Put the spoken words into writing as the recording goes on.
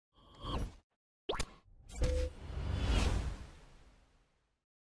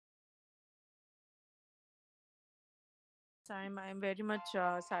I'm very much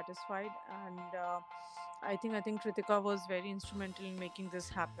satisfied, and I think Kritika was very instrumental in making this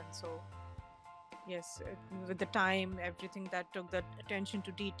happen. So yes, with the time, everything that took that attention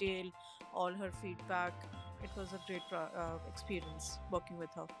to detail, all her feedback, it was a great experience working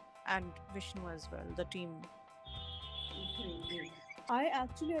with her and Vishnu as well, the team. Great, great. I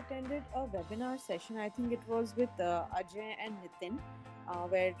actually attended a webinar session. I think it was with Ajay and Nitin,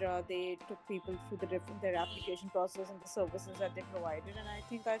 where they took people through their application process and the services that they provided, and I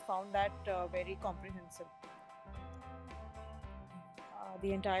think I found that very comprehensive.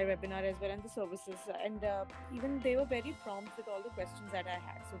 The entire webinar as well and the services, and even they were very prompt with all the questions that I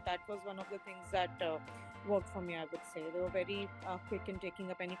had. So that was one of the things that worked for me. I would say they were very quick in taking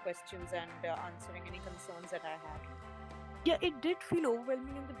up any questions and answering any concerns that I had. Yeah, it did feel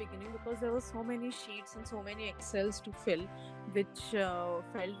overwhelming in the beginning because there were so many sheets and so many Excels to fill, which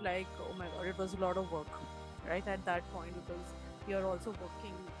felt like, oh my god, it was a lot of work, right? At that point, because you're also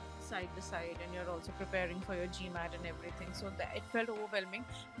working side by side and you're also preparing for your GMAT and everything. So that it felt overwhelming.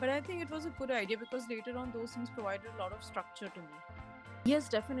 But I think it was a good idea because later on, those things provided a lot of structure to me. Yes,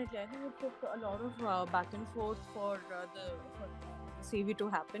 definitely. I think it took a lot of back and forth for the CV to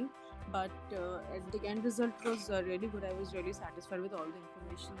happen, but the end result was really good. I was really satisfied with all the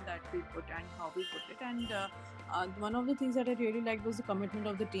information that we put and how we put it. And one of the things that I really liked was the commitment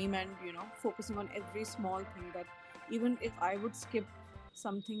of the team, and focusing on every small thing. That even if I would skip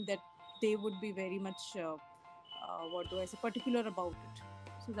something, that they would be very much what do I say, particular about it.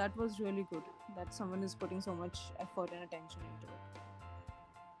 So that was really good. That someone is putting so much effort and attention into it.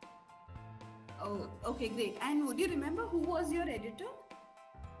 Oh, okay, great. And would you remember who was your editor?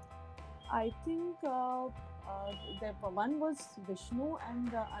 I think one was Vishnu,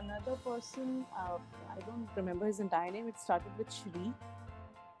 and another person, I don't remember his entire name. It started with Shri.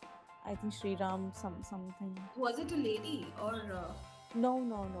 I think Shri Ram something. Was it a lady or? No,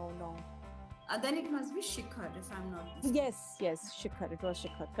 no, no, no. Then it must be Shikhar, if I'm not mistaken. Yes, Shikhar. It was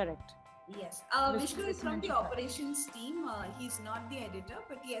Shikhar, correct. Yes. Vishnu is from the operations team. He's not the editor,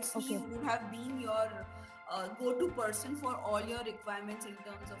 but yes, he would have been your go-to person for all your requirements in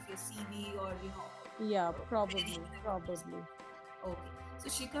terms of your CV or Yeah, probably. Okay. So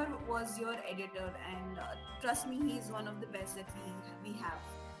Shikhar was your editor, and trust me, he's one of the best that we have.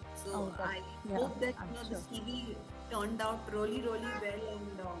 So I hope that the CV turned out really well,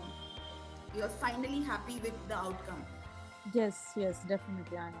 and you're finally happy with the outcome. Yes,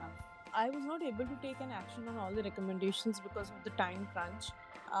 definitely I am. I was not able to take an action on all the recommendations because of the time crunch,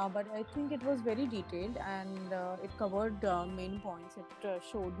 but I think it was very detailed, and it covered main points. It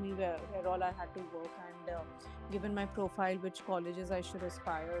showed me where all I had to work, and given my profile, which colleges I should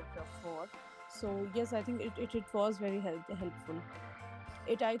aspire for. So yes, I think it was very helpful.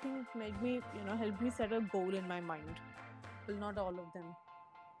 It, I think, made me, helped me set a goal in my mind. Well, not all of them.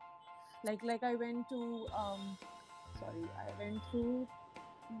 Like I went to, I went through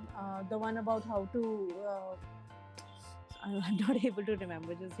the one about how to. I'm not able to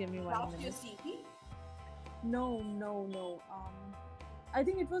remember. Just give me 1 minute. Your CV? No. I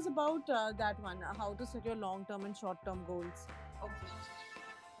think it was about that one. How to set your long-term and short-term goals. Okay.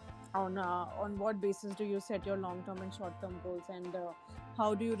 On what basis do you set your long-term and short-term goals, and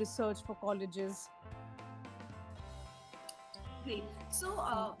how do you research for colleges? Great. So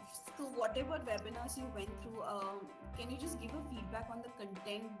whatever webinars you went through, can you just give a feedback on the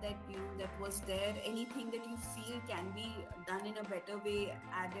content that was there? Anything that you feel can be done in a better way,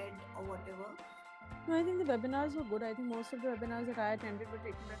 added or whatever? No, I think the webinars were good. I think most of the webinars that I attended were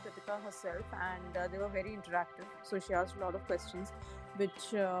taken by Kritika herself, and they were very interactive. So she asked a lot of questions,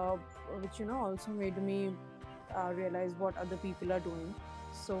 which also made me realize what other people are doing.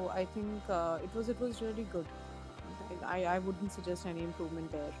 So I think it was really good. I wouldn't suggest any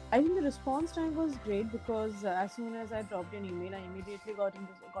improvement there. I think the response time was great because as soon as I dropped an email, I immediately got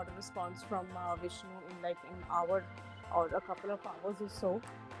a response from Vishnu in an hour or a couple of hours or so.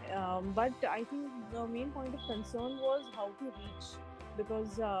 But I think the main point of concern was how to reach,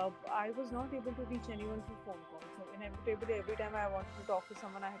 because I was not able to reach anyone through phone call. So inevitably, every time I wanted to talk to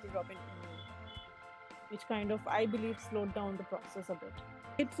someone, I had to drop an email, which kind of, I believe, slowed down the process a bit.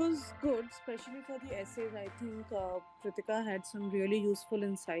 It was good, especially for the essays. I think Kritika had some really useful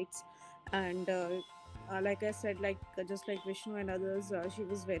insights, and like I said, just like Vishnu and others, she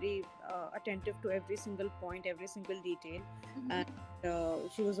was very attentive to every single point, every single detail, and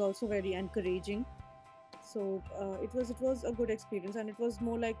she was also very encouraging. So it was a good experience, and it was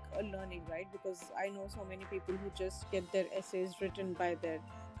more like a learning, right? Because I know so many people who just get their essays written by their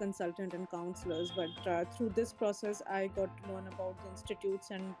consultant and counselors, but through this process I got to learn about the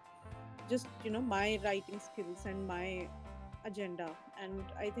institutes and just my writing skills and my agenda, and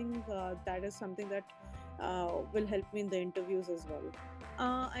I think that is something that will help me in the interviews as well.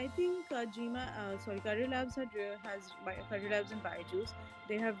 I think Career Labs Career Labs and Byju's.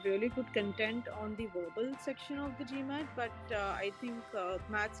 They have really good content on the verbal section of the GMAT, but I think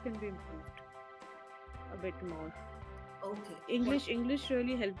maths can be improved a bit more. Okay. English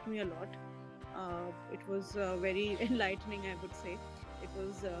really helped me a lot. It was very enlightening, I would say. It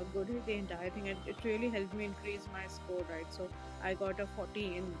was good, the entire thing, and it really helped me increase my score, right? So I got a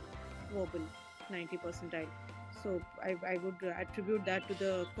 40 in verbal, 90 percentile. So I would attribute that to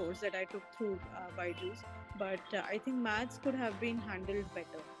the course that I took through Byju's. But I think maths could have been handled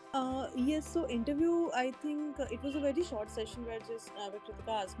better. Yes, so interview, I think it was a very short session where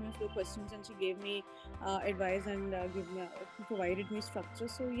Kritika asked me a few questions and she gave me advice and provided me structure.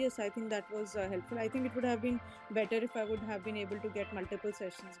 So yes, I think that was helpful. I think it would have been better if I would have been able to get multiple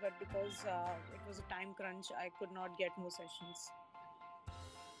sessions, but because it was a time crunch, I could not get more sessions.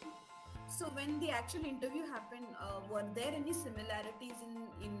 So when the actual interview happened, were there any similarities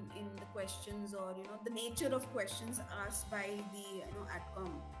in the questions, or the nature of questions asked by the AdCom?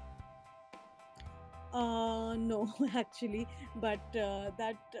 No, actually, but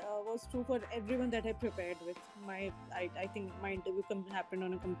that was true for everyone that I prepared with. I think my interview happened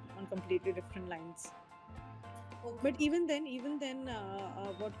on completely different lines. Okay. But even then,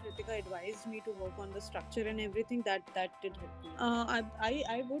 what Kritika advised me to work on the structure and everything, that did help me.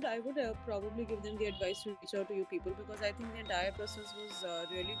 I would probably give them the advice to reach out to you people, because I think the entire process was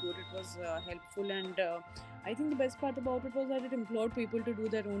really good. It was helpful, and I think the best part about it was that it implored people to do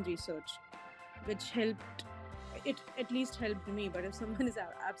their own research, which helped. It at least helped me. But if someone is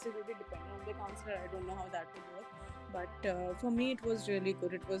absolutely dependent on the counselor, I don't know how that would work. But for me, it was really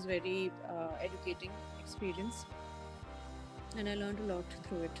good. It was very educating experience, and I learned a lot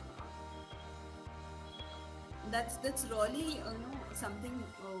through it. That's really something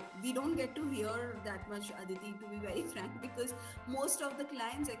we don't get to hear that much, Aditi, to be very frank, because most of the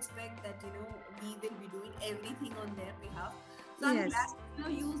clients expect that we will be doing everything on their behalf. So yes. I'm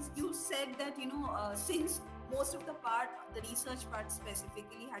glad you said that since most of the research part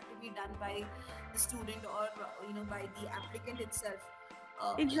specifically had to be done by the student, or by the applicant itself.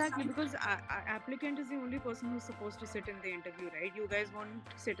 Exactly, because applicant is the only person who's supposed to sit in the interview, right? You guys won't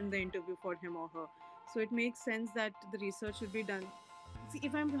sit in the interview for him or her. So it makes sense that the research should be done. See,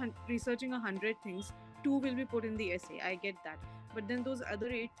 if I'm researching 100 things, 2 will be put in the essay. I get that. But then those other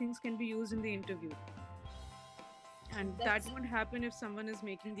 8 things can be used in the interview. And that won't happen if someone is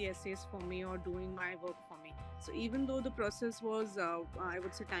making the essays for me or doing my work for me. So even though the process was, I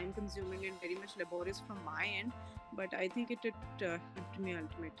would say, time consuming and very much laborious from my end, but I think it helped me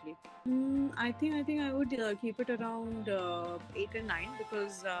ultimately. I think I would keep it around 8 and 9,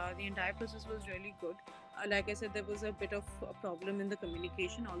 because the entire process was really good. Like I said, there was a bit of a problem in the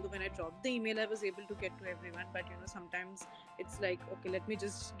communication. Although when I dropped the email, I was able to get to everyone. But sometimes it's like, okay, let me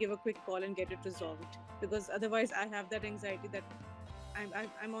just give a quick call and get it resolved, because otherwise I have that anxiety that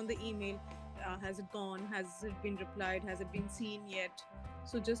I'm on the email. Has it gone? Has it been replied? Has it been seen yet?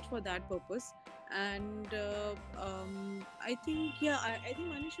 So just for that purpose. And I think I think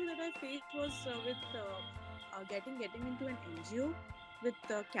one issue that I faced was with getting into an NGO with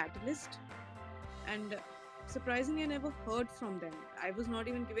Catalyst, and surprisingly I never heard from them. I was not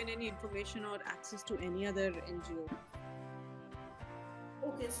even given any information or access to any other NGO.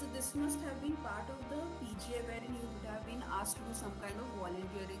 Okay, so this must have been part of the PGA wherein you would have been asked to do some kind of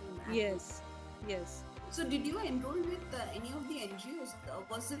volunteering. Yes. So did you enroll with any of the NGOs?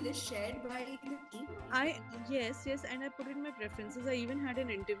 Was the list shared by the team? Yes, and I put in my preferences. I even had an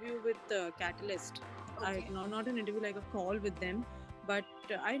interview with Catalyst. Okay. Not an interview, like a call with them, but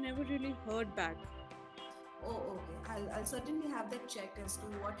I never really heard back. Oh, okay. I'll certainly have that checked as to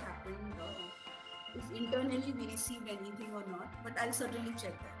what happened. If internally we received anything or not, but I'll certainly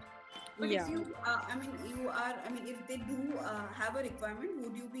check that. But if you, if they do have a requirement,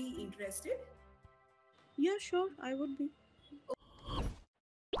 would you be interested? Yeah, sure, I would be.